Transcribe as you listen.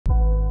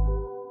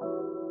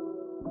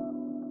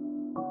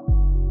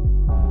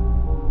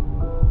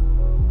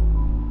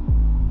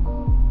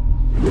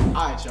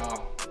Alright,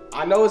 y'all.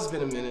 I know it's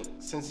been a minute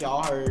since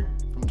y'all heard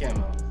from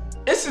Camo.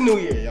 It's a new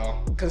year,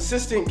 y'all.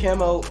 Consistent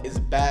Camo is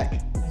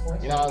back.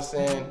 You know what I'm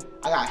saying?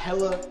 I got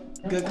hella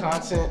good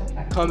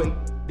content coming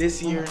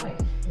this year.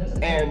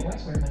 And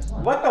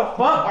what the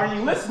fuck are you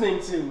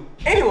listening to?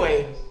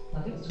 Anyway,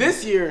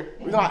 this year,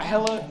 we got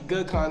hella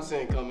good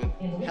content coming.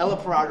 Hella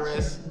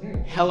progress,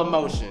 hella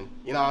motion.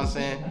 You know what I'm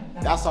saying?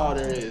 That's all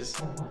there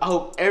is. I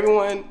hope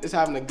everyone is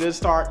having a good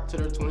start to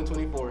their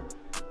 2024.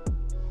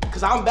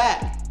 Cause I'm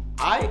back.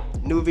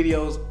 New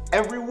videos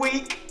every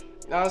week.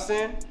 You know what I'm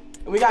saying?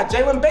 And we got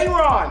Jalen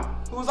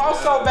Bayron, who's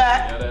also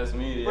back that's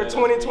me, for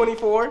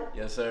 2024. Me.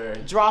 Yes, sir.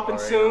 Dropping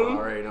soon.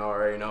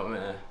 Already know,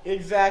 man.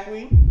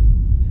 Exactly.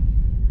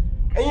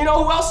 And you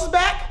know who else is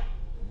back?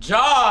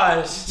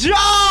 Josh!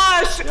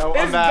 Josh! Yo,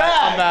 I'm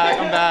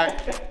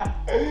back.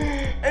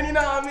 And you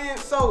know what I mean?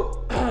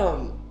 So,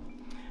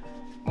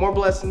 more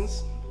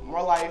blessings,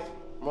 more life,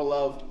 more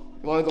love.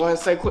 You wanna go ahead and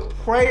say a quick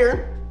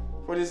prayer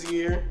for this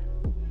year?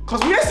 Cause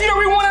this year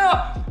we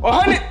wanted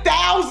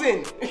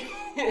 100,000.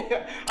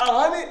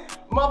 100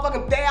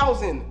 motherfucking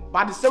thousand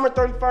by December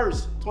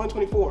 31st,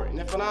 2024. And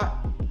if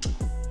not,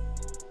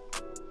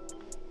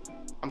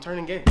 I'm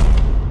turning gay.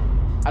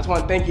 I just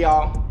wanna thank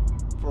y'all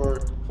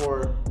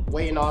for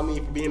waiting on me,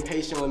 for being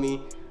patient with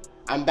me.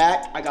 I'm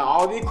back. I got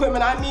all the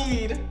equipment I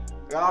need.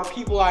 I got all the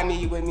people I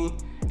need with me.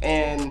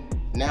 And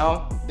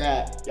now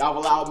that y'all have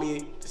allowed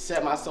me to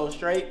set myself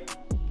straight,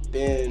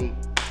 then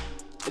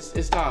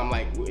it's time.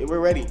 Like, we're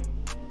ready.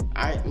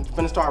 All right, I'm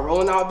finna start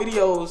rolling out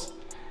videos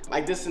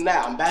like this and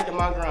that. I'm back in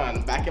my grind.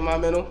 I'm back in my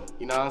middle.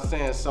 You know what I'm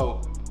saying?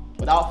 So,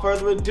 without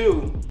further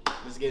ado,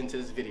 let's get into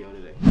this video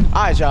today.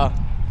 All right, y'all.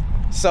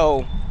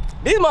 So,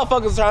 these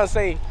motherfuckers trying to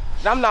say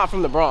that I'm not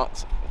from the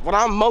Bronx. But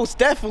I'm most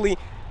definitely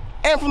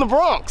am from the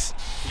Bronx.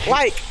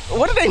 Like,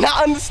 what do they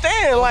not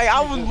understand? Like,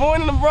 I was born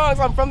in the Bronx.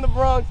 I'm from the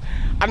Bronx.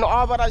 I know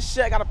all about that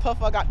shit. I got a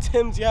puffer. I got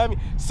Tim's. You hear me?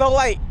 So,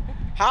 like,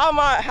 how am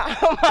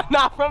I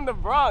not from the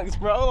Bronx,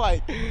 bro?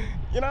 Like,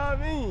 you know what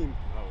I mean?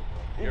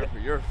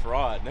 You're a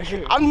fraud,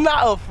 nigga. I'm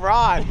not a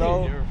fraud,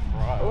 bro. You're a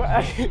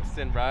fraud.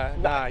 Kingston, bro.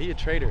 Nah, he a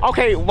traitor.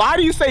 Okay, why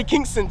do you say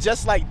Kingston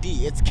just like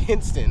D? It's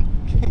Kingston.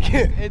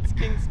 It's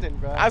Kingston,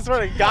 bro. I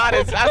swear to God,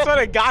 it's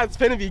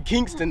finna be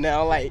Kingston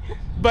now. Like,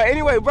 but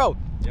anyway, bro.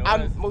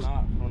 I'm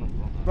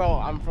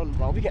from the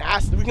Bronx. We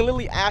can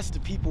literally ask the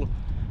people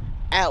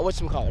at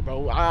whatchamacallit,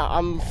 bro.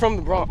 I'm from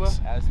the Bronx.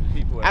 Boba?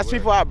 Ask the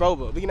people at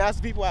Boba. We can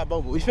ask the people at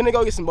Boba. We finna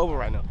go get some Boba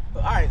right now.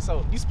 All right,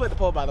 so you split the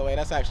poll, by the way.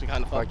 That's actually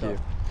kind of fucked up.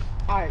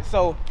 All right,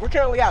 so we're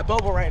currently at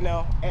Boba right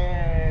now,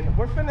 and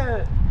we're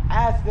finna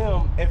ask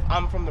them if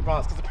I'm from the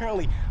Bronx, because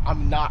apparently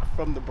I'm not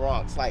from the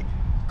Bronx. Like,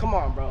 come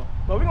on, bro.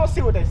 But we're gonna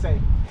see what they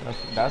say.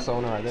 That's the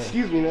owner right there.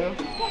 Excuse me, man.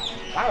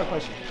 I have a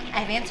question.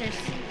 I have answers.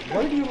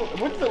 Where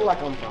does it look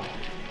like I'm from?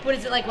 What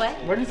does it like what?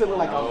 Where does it look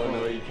like I'm from?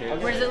 No, you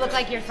can't. Where does it look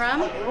like you're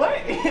from? What?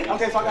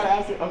 Okay, so I gotta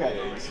ask you.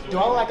 Okay. Do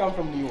I look like I'm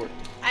from New York?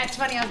 It's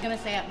funny, I was gonna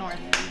say up north.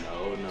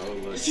 No,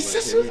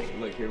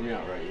 look, hear me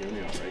out, right?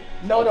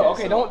 No,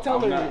 okay, don't tell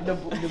her the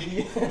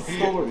BS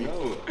story.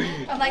 No.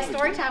 I'm like,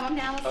 story time, I'm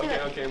down, let's do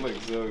it. Okay, look,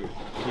 so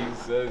he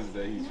says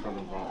that he's from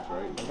the Bronx,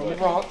 right? From the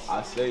Bronx.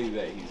 I say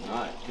that he's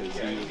not, because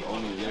he was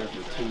only there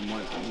for 2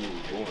 months when he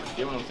was born.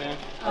 You know what I'm saying?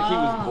 Like, he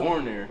was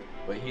born there,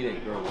 but he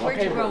didn't grow up.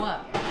 Where'd you grow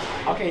up?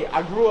 Okay,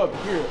 I grew up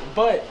here,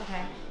 but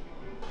Okay.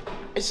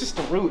 it's just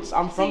the roots.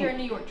 I'm So from. you're a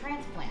New York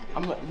transplant.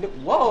 I'm like,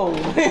 whoa.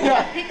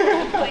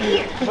 But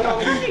here, But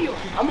you're from New York.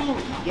 I mean,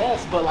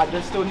 yes, but like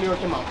there's still New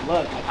York in my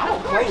blood. Like I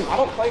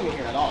don't claim it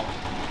here at all.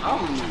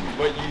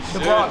 But you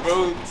should, Bronx.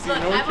 bro. See, Look,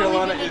 North I've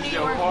Carolina only been to is New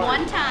your York heart.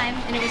 one time,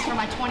 and it was for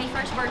my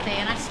 21st birthday,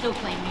 and I still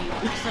claim New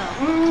York. So,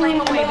 claim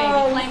away,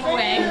 baby, claim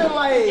away.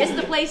 Like, It's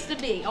the place to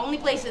be. Only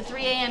place at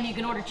 3 a.m. you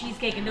can order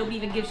cheesecake, and nobody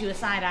even gives you a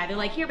side eye. They're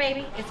like, here,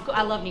 baby, it's cool.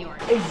 I love New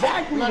York.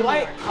 exactly. Love New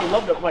Like York. I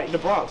love the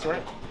Bronx,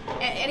 right?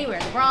 Anywhere,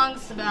 the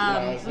Bronx. I'm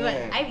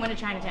I went to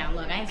Chinatown.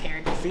 Look, I ain't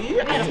scared. See, We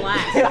had a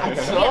blast. I We had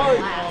a told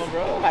blast. you,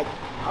 bro. Like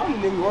I'm a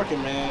New Yorker,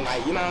 man.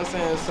 Like you know what I'm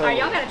saying. So. All right,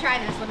 y'all gotta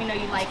try this. Let me know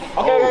you like it.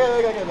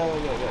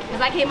 Okay. Because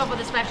I came up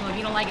with a special. If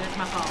you don't like it, it's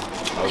my fault.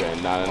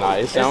 Okay, nah.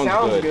 It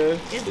sounds good.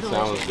 It's It delicious.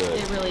 sounds good.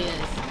 It really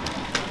is.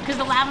 Because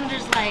the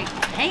lavender's like,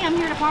 hey, I'm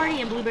here to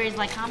party, and blueberry's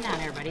like, calm down,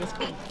 everybody. It's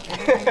cool.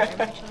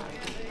 Everybody chill.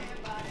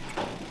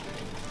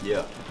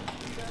 Yeah.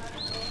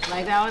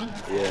 Like that one?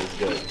 Yeah, it's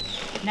good.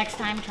 Next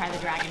time, try the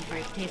dragon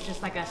fruit. Tastes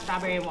just like a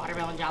strawberry and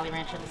watermelon Jolly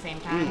Rancher at the same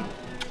time.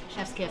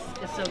 Chef's kiss.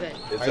 It's so good.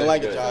 It's I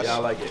like it, good. Josh. Yeah, I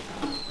like it.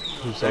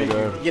 So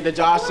good. Get the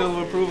Josh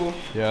Silver approval.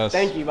 Yes.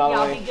 Thank you, by the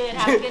Y'all way. be good.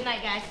 Have a good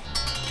night, guys.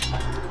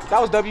 That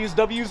was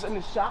W's in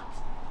the shots.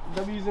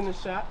 W's in the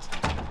shots.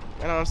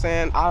 You know what I'm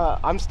saying?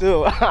 I'm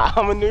still,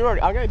 I'm a New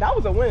Yorker. Okay, that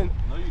was a win.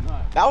 No, you're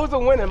not. That was a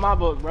win in my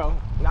book, bro.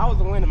 That was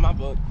a win in my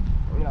book.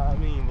 You know what I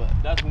mean? But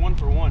That's 1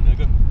 for 1,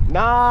 nigga.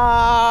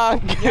 nah.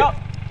 Yep.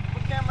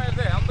 What camera is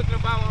that? I'm looking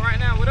at one right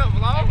now. What up,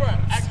 vlog? Bro,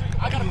 actually,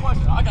 I got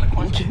a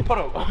question.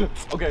 Hold on.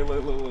 Okay,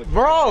 look.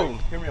 Bro.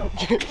 Hear me out.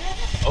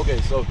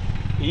 Okay, so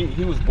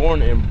he was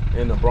born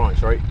in the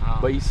Bronx, right?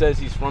 But he says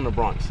he's from the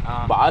Bronx.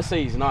 But I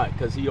say he's not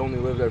because he only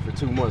lived there for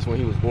 2 months when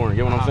he was born.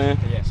 You know what I'm saying?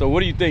 Yeah. So what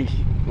do you think?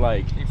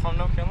 Like, He from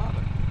North Carolina.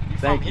 You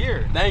from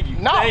here. Thank you.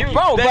 No,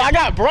 bro, but I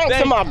got Bronx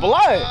in my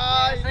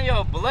blood. It's in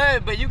your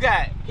blood, but you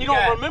got. He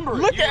don't remember it.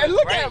 Look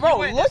at bro. You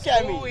went Look to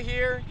at school me.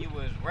 here. You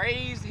was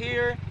raised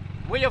here.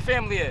 Where your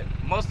family at?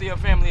 Most of your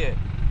family at?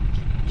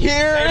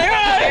 Here.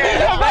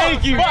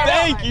 Thank you,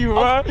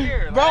 bro.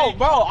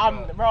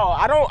 Bro,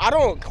 I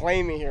don't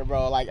claim it here,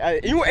 bro. Like,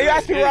 you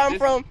ask me where I'm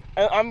from.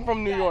 I'm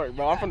from New York,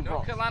 bro. I'm from the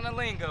North Bronx. Carolina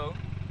lingo.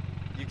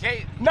 You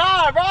can't.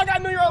 Nah, bro, I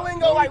got New York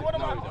lingo. No, Like, you what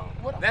am don't. I? No,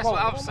 you don't. That's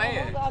what I'm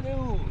saying. What am I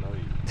do?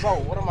 Bro,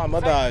 what am I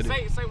mother I do?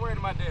 Say word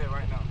to my dad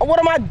right now. What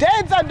am I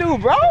dads I do,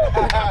 bro?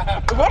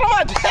 What am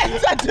I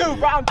dads I do,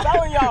 bro? I'm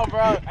telling y'all,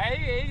 bro.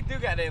 Hey, he do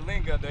got that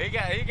lingo though. He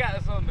got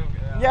us on the.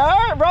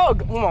 Yeah, bro.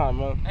 Come on,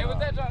 man. Hey, was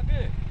that job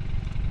good?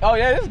 Oh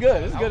yeah, it's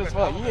good. It's good as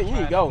fuck. I'm You gonna need to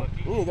try go.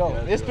 that You need to go.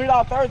 Yeah, It's that's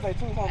 $3 Thursday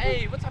too.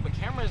 Hey, what type of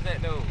camera is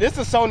that though? This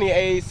is Sony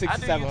I do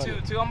A6700.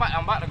 YouTube too. I'm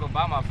about to go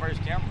buy my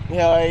first camera.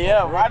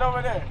 Yeah, right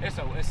over there. It's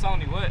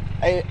Sony what?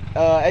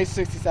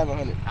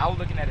 A6700. I was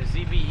looking at a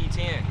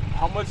ZV-E10.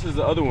 How much is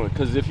the other one?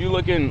 Because if you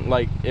looking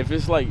like, if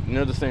it's like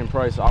near the same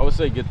price, I would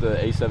say get the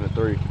A7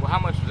 III. Well, how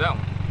much was that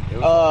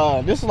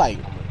one? This is like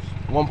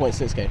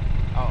 1.6K.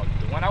 Oh,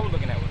 the one I was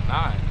looking at was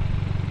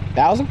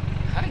 1,000?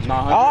 900. Oh,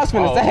 I was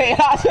finna say.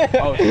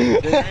 Oh,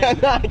 then-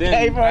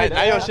 9K for it.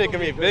 Now your shit can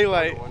be big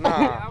like, I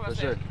nah. was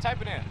for saying, sure.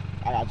 type it in.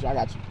 I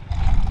got you.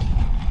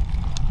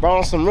 Bro,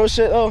 on some real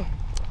shit though,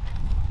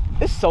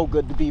 it's so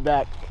good to be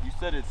back. You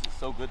said it's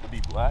so good to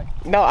be black.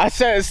 No, I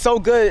said it's so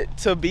good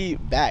to be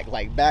back,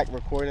 like back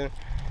recording,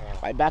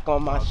 like back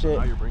on my So shit.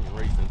 now you're bringing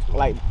race into it.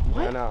 Like, I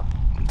what? know.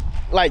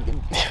 Like,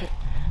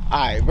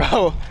 alright,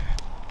 bro.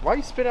 Why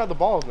you spit out the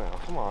balls now?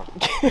 Come on.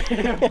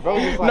 Bro,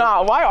 just like,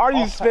 Nah, why are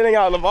you spinning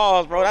out the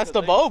balls, bro? That's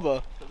the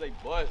boba. Cause they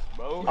bust,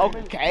 bro.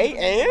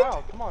 Okay, and?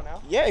 Come on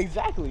now. Yeah,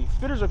 exactly.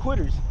 Spitters are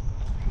quitters.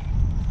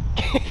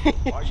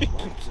 Why you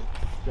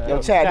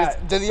Yo,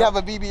 Chad, does he have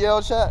a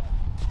BBL, chat?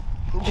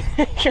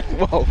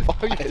 Whoa,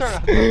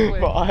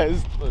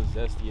 pause. Little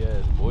zesty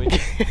ass boy.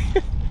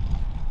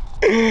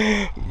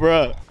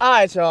 Bruh.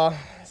 Alright, y'all.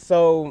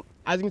 So,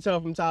 as you can tell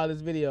from the title of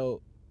this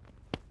video,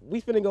 we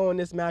finna go in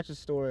this mattress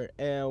store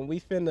and we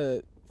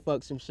finna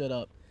fuck some shit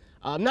up.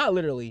 Not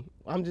literally.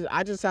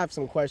 I just have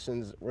some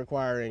questions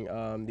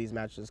requiring these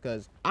mattresses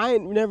because I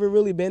ain't never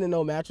really been in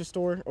no mattress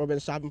store or been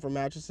shopping for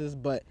mattresses,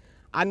 but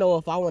I know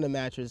if I want a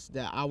mattress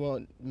that I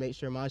want to make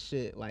sure my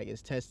shit like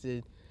is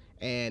tested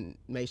and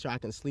make sure I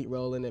can sleep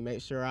roll in it,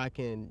 make sure I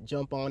can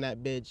jump on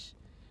that bitch,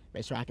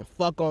 make sure I can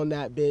fuck on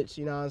that bitch,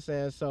 you know what I'm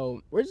saying?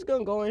 So we're just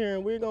gonna go in here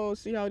and we're gonna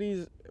see how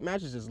these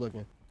mattresses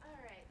looking.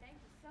 Alright, thank you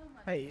so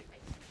much. Hey,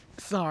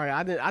 sorry,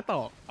 I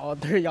thought all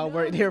three of y'all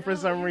weren't here for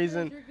some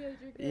reason. You're good.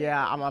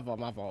 Yeah, my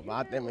fault.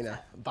 I didn't mean to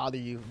bother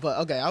you. But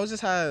okay, I was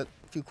just had a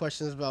few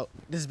questions about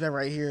this bed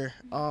right here.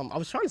 I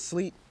was trying to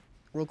sleep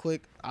real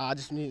quick. I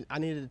needed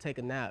to take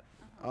a nap.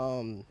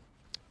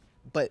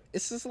 But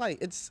it's just like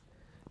it's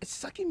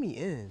sucking me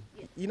in.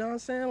 You know what I'm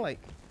saying? Like,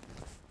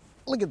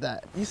 look at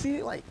that. You see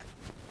it? Like,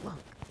 look,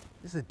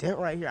 there's a dent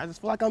right here. I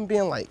just feel like I'm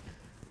being like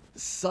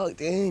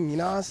sucked in. You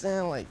know what I'm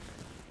saying? Like,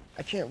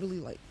 I can't really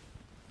like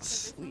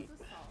sleep.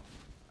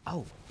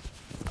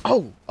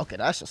 Oh, okay,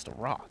 that's just a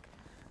rock.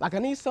 Like, I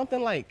need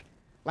something like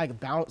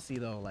bouncy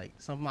though, like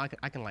something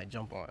I can like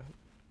jump on.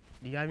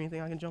 Do you have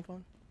anything I can jump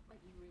on? Like,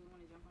 you really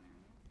want to jump on it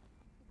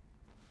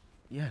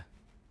right now? Yeah.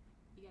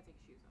 You gotta take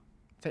your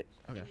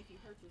shoes off. Okay. And if you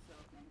hurt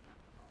yourself, then it's not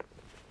the fault.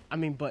 I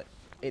mean, but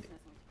it.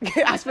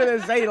 That's what I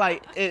was gonna say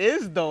like it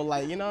is though,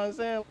 like you know what I'm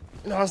saying?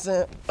 You know what I'm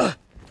saying? now if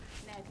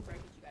you break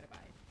it, you gotta buy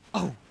it.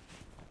 Oh.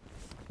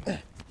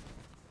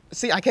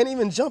 See, I can't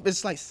even jump.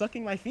 It's like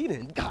sucking my feet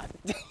in. God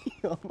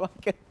damn.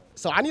 Okay.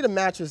 So I need a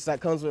mattress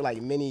that comes with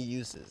like many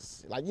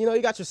uses. Like, you know,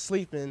 you got your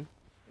sleeping.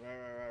 Right.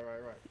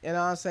 You know what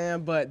I'm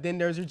saying? But then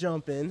there's your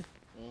jumping.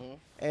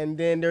 And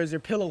then there's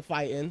your pillow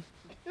fighting.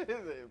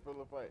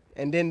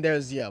 And then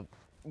there's your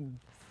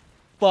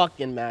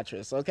fucking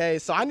mattress, okay?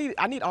 So I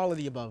need all of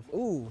the above.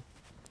 Ooh,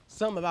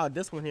 something about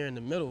this one here in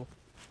the middle.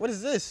 What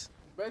is this?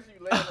 Basically,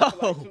 you lay down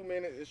for like 2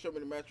 minutes and show me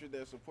the mattress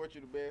that supports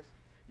you the best.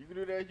 You can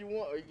do that if you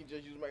want, or you can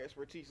just use my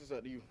expertise. It's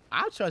up to you.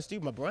 I'll trust you,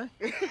 my boy.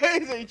 He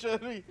said you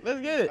trust me.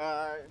 Let's get it.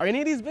 Alright. Are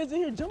any of these beds in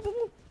here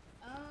jumpable?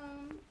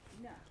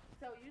 No.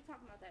 So you're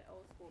talking about that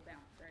old school bounce,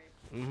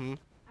 right? Mm-hmm.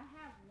 I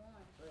have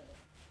one, but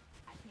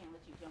I can't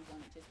let you jump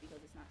on it just because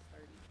it's not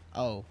sturdy.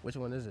 Oh, which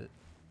one is it?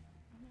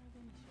 I'm not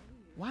gonna show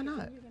you. Why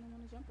not? You're gonna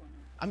want to jump on it.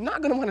 I'm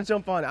not gonna want to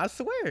jump on it, I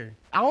swear.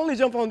 I only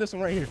jump on this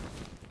one right here.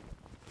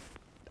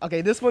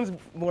 Okay, this one's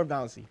more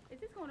bouncy.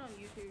 Is this going on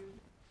YouTube?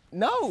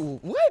 No,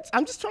 what?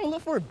 I'm just trying to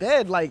look for a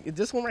bed. Like,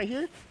 this one right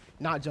here,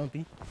 not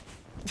jumpy.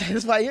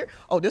 This right here,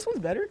 oh, this one's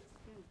better.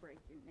 You break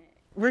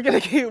your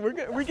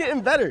neck. We're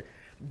getting better.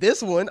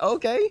 This one,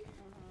 okay.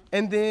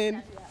 And then,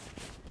 That's what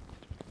happens.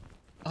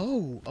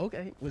 oh,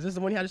 okay. Was this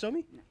the one you had to show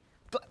me?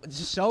 But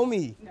just show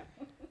me. No.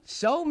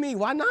 Show me.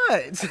 Why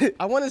not?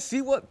 I want to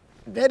see what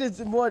bed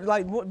is more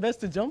like what best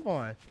to jump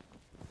on. Are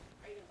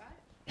you gonna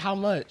buy How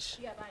much?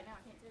 Yeah, buy it now.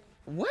 I can't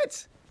tell you.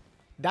 What?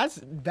 That's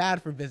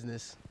bad for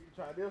business. You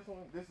can try this one.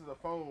 This is a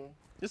foam.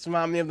 This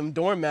reminds me of them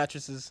dorm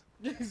mattresses.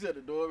 You said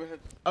the door.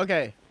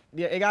 Okay.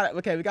 Yeah, it got.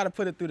 Okay, we got to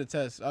put it through the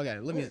test. Okay,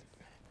 let me.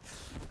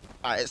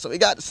 All right, so we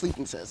got the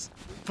sleeping test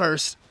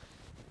first.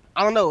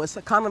 I don't know. It's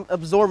kind of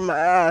absorbing my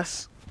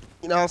ass.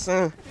 You know what I'm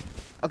saying?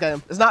 Okay,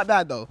 it's not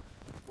bad though.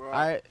 Bro. All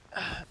right,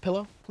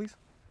 pillow, please.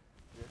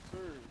 Yes, sir.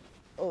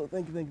 Oh,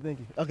 thank you.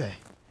 Okay.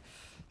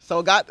 So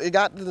it got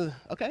the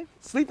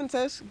sleeping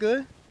test,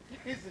 good.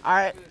 All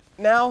right,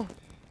 now,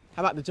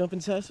 how about the jumping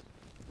test?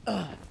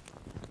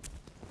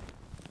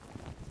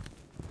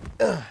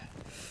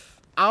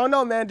 I don't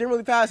know, man. Didn't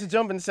really pass the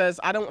jumping test.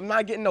 I'm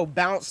not getting no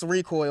bounce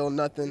recoil,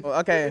 nothing.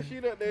 Okay.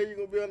 Sheet up there, you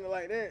gonna be under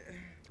like that.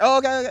 Oh,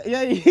 okay.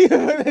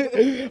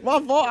 Yeah. My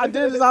fault. I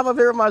did this. I'm up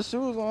here with my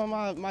shoes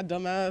on, my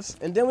dumb ass.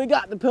 And then we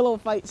got the pillow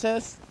fight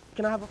test.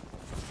 Can I have a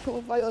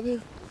pillow fight up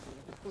here?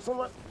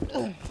 Someone.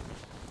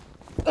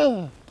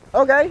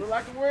 Okay. Look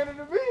like the word of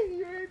the bee.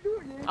 You ain't do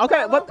it. You ain't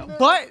Okay, follow up with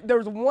but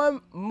there's one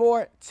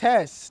more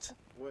test. that.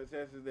 What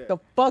test is that? The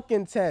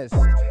fucking test.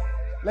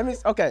 Let me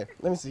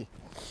see.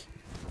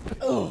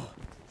 Ugh.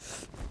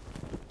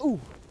 Ooh.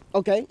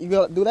 Okay, you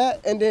gotta do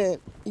that, and then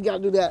you gotta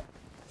do that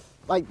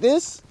like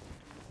this.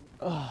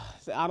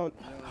 Hold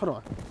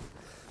on.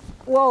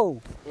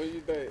 Whoa. What do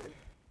you think?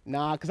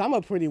 Nah, cause I'm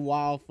a pretty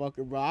wild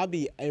fucker, bro. I'll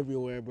be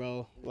everywhere,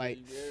 bro. Like,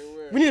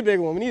 Everywhere. we need a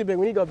bigger one. We need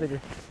to go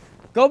bigger.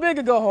 Go big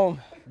or go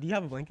home. Do you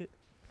have a blanket?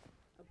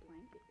 A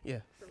blanket? Yeah.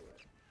 For what?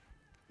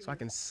 So I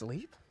can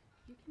sleep?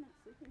 You cannot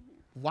sleep in here.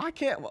 Why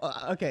can't?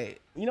 Okay,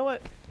 you know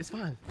what? It's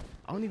fine.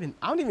 I don't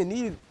even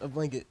need a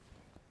blanket.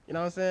 You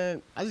know what I'm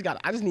saying?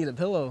 I just need a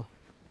pillow.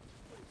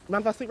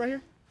 Mind if I sleep right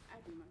here? I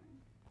do mine.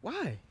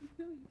 Why?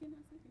 No, you cannot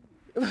sleep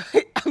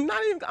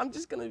in here. I'm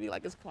just gonna be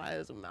like as quiet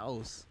as a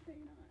mouse. No,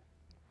 you're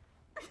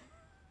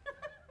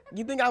not.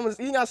 You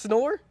think I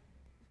snore?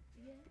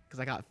 Yeah. Cause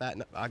I got fat.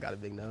 I got a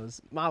big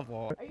nose. My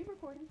fault. Are you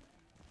recording?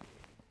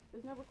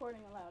 There's no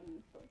recording allowed in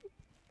this store.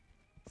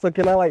 So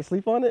can I like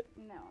sleep on it?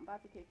 No, I'm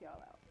about to kick y'all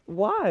out.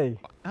 Why?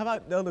 How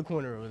about the other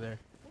corner over there?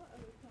 What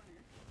other corner?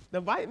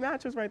 The white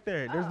mattress right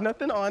there. There's Oh.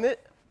 nothing on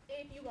it.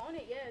 If you want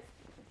it, yes.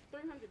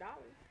 $300.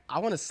 I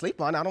want to sleep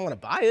on it. I don't want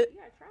to buy it. You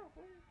gotta try it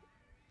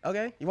first.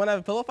 Okay. You want to have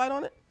a pillow fight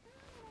on it?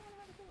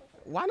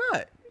 Why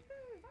not? Because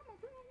I'm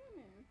a grown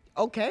woman.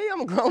 Okay,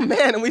 I'm a grown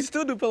man and we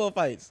still do pillow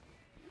fights.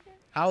 Okay.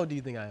 How old do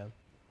you think I am?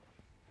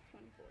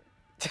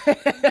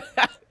 24.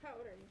 How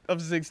old are you? I'm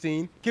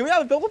 16. Can we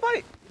have a pillow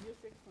fight? You're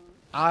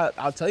 16.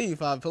 I'll tell you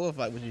if I have a pillow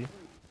fight with you.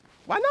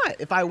 Why not?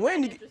 If I win,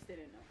 I'm you, interested in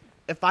them.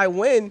 if I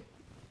win,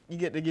 you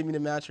get to give me the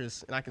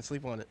mattress and I can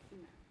sleep on it. No.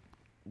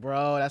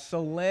 Bro, that's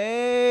so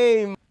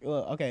lame.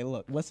 Look, okay,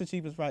 look. What's the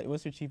cheapest price?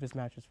 What's your cheapest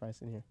mattress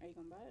price in here? Are you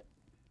gonna buy it?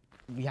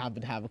 We have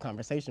to have a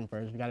conversation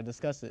first. We got to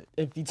discuss it.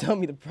 If you tell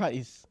me the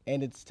price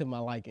and it's to my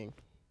liking,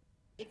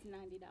 It's $90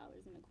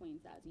 in a queen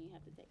size, and you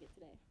have to take it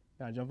today.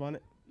 can I jump on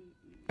it?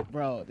 Mm-mm.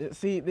 Bro,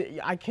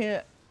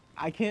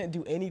 I can't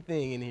do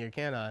anything in here,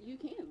 can I? You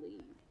can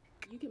leave.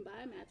 You can buy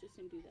a mattress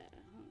and do that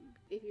at home.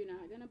 If you're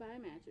not gonna buy a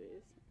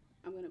mattress,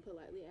 I'm gonna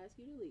politely ask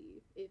you to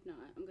leave. If not,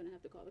 I'm gonna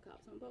have to call the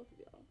cops on both of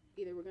y'all.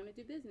 Either we're gonna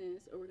do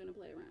business or we're gonna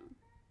play around.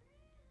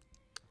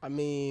 I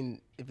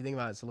mean, if you think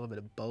about it, it's a little bit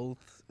of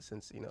both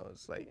since,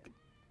 it's like,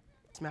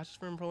 it's Mattress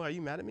Firm Pro. Are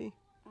you mad at me?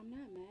 I'm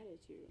not mad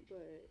at you,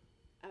 but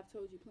I've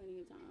told you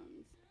plenty of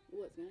times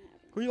what's gonna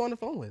happen. Who are you on the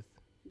phone with?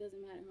 Doesn't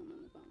matter who I'm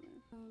on the phone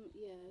with.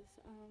 Yes,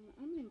 I'm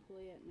an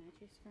employee at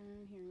Mattress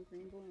Firm here in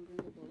Greenville and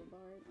Greenville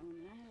Boulevard.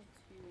 And I have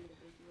two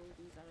individuals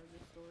inside of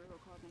this store who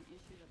called an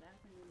issue of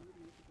asking me to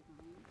use the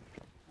phone.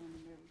 And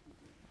they're looking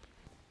for me.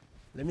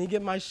 Let me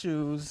get my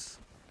shoes.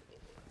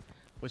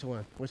 Which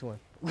one? I'm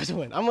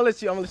gonna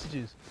let you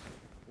choose.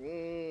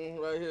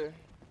 Right here.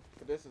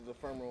 This is the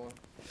firmer one.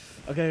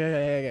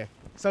 Okay.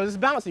 So this is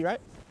bouncy, right?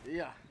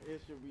 Yeah,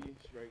 it should be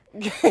straight.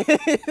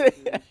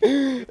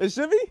 It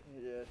should be?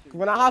 Yeah, it should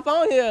When I hop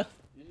on here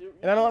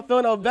and I don't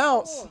feel no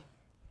bounce.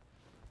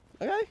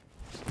 Okay.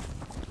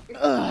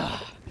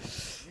 Ugh.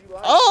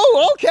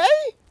 Oh,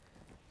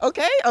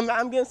 okay.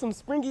 I'm getting some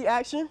springy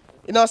action.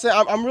 You know what I'm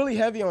saying? I'm really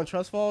heavy on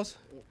trust falls.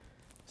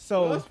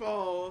 Trust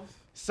falls.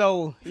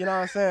 So, you know what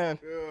I'm saying?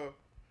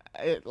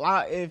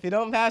 Yeah. If you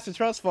don't pass the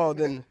trust fall,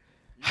 then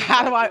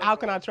how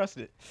can I trust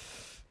it?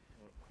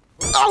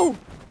 Oh!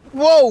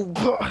 Whoa!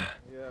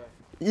 Yeah.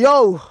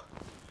 Yo!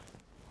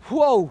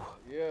 Whoa!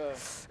 Yeah.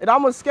 It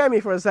almost scared me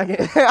for a second.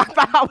 I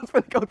thought I was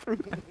gonna go through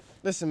that.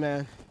 Listen,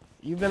 man,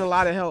 you've been a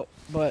lot of help,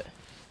 but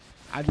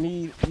I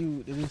need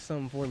you to do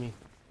something for me.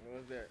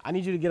 What's that? I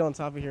need you to get on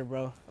top of here,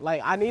 bro.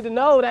 Like, I need to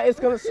know that it's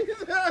gonna.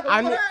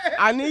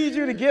 I need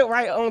you to get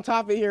right on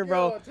top of here,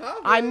 bro.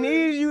 I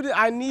need you to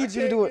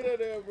do it. Get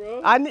there,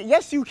 bro.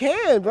 Yes, you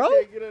can, bro.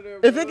 Can't get there,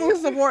 bro. If it can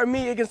support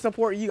me, it can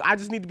support you. I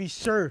just need to be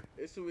sure.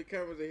 There's too many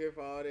cameras in here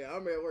for all that.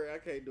 I'm at work. I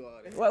can't do all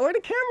that. Where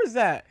the cameras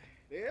at?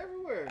 They're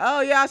everywhere. Oh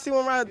yeah, I see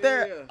one right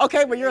there. Yeah.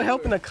 Okay, but you're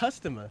helping the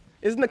customer.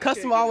 Isn't the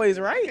customer always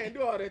I right? can't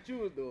do all that you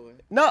was doing.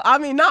 No, I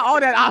mean not all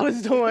that I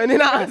was doing. You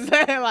know what I'm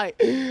saying? Like,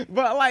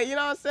 but like, you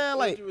know what I'm saying?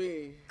 What Like, you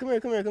mean? come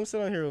here, come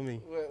sit on here with me.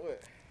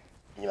 What?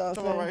 You know what I'm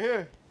Come saying? on right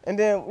here. And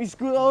then we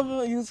scoot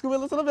over, you scoot a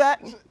little to the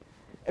back. And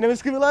then we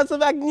scoot a little to the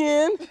back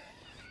again.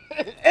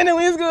 And then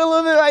we scoot a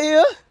little bit right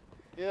here.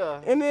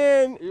 Yeah. And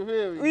then You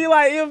feel me? we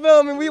like, you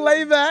feel me? We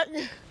lay back.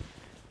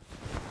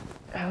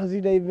 How's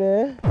your day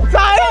been?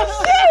 Tired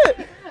of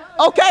shit!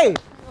 Okay.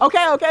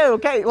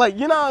 Like,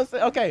 you know what I'm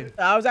saying? Okay.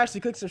 I was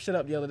actually cooking some shit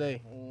up the other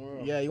day.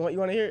 Yeah, you want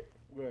to hear it?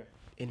 Where?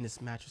 In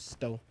this mattress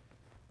store.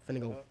 Finna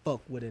go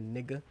fuck with a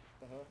nigga.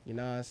 You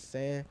know what I'm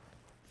saying?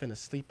 Finna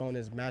sleep on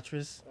this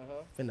mattress.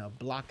 Finna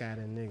block out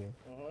a nigga.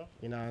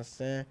 You know what I'm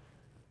saying?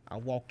 I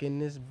walk in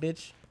this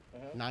bitch,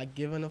 not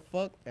giving a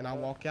fuck, and I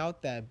walk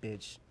out that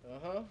bitch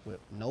with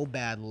no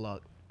bad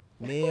luck.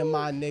 Me and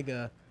my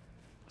nigga,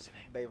 what's his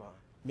name? Davon.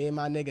 Me and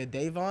my nigga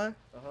Davon,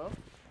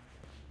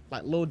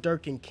 like Lil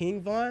Durk and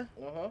King Von.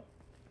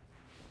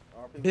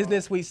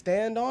 Business we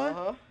stand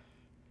on.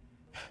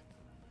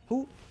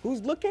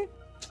 Who's looking?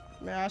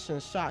 Man, I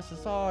should've shot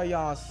since all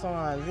y'all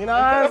sons. You know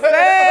what I'm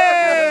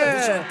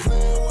saying?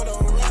 Playing with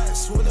them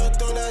rats, when I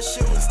thought that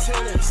shit was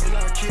tennis. And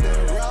I keep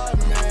that rod,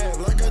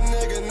 man, like a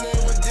nigga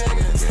named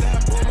Dennis. Yeah,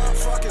 that boy my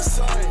fucking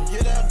son.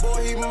 Yeah, that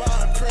boy, he my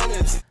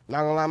apprentice.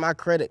 Not gonna lie, my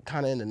credit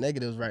kinda in the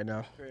negatives right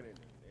now.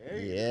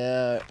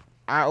 Yeah,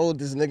 I owed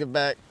this nigga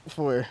back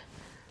for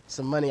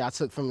some money I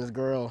took from his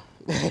girl.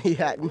 He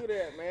hacked me. Do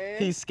that, man.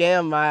 He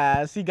scammed my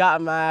ass. He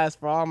got my ass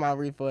for all my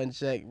refund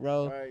check,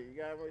 bro. All right,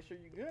 you gotta make sure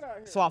you good out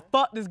here. So I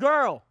fucked this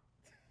girl.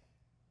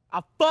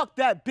 I fucked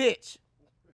that bitch.